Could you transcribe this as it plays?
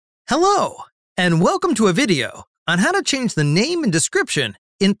Hello, and welcome to a video on how to change the name and description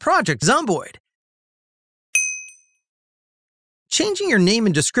in Project Zomboid. Changing your name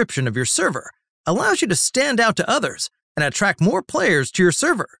and description of your server allows you to stand out to others and attract more players to your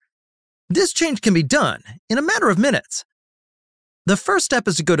server. This change can be done in a matter of minutes. The first step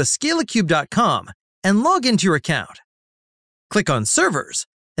is to go to Scalacube.com and log into your account. Click on Servers,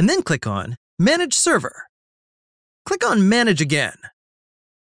 and then click on Manage Server. Click on Manage again.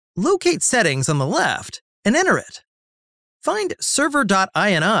 Locate Settings on the left and enter it. Find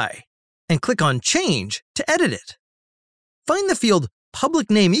server.ini and click on Change to edit it. Find the field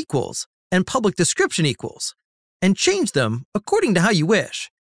Public Name Equals and Public Description Equals and change them according to how you wish.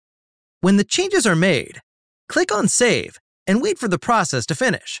 When the changes are made, click on Save and wait for the process to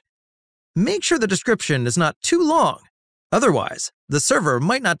finish. Make sure the description is not too long, otherwise the server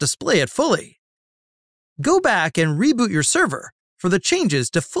might not display it fully. Go back and reboot your server for the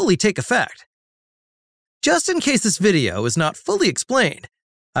changes to fully take effect. Just in case this video is not fully explained,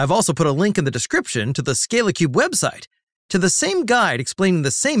 I've also put a link in the description to the Scalacube website to the same guide explaining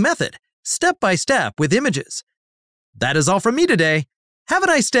the same method, step by step with images. That is all from me today. Have a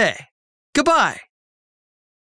nice day. Goodbye.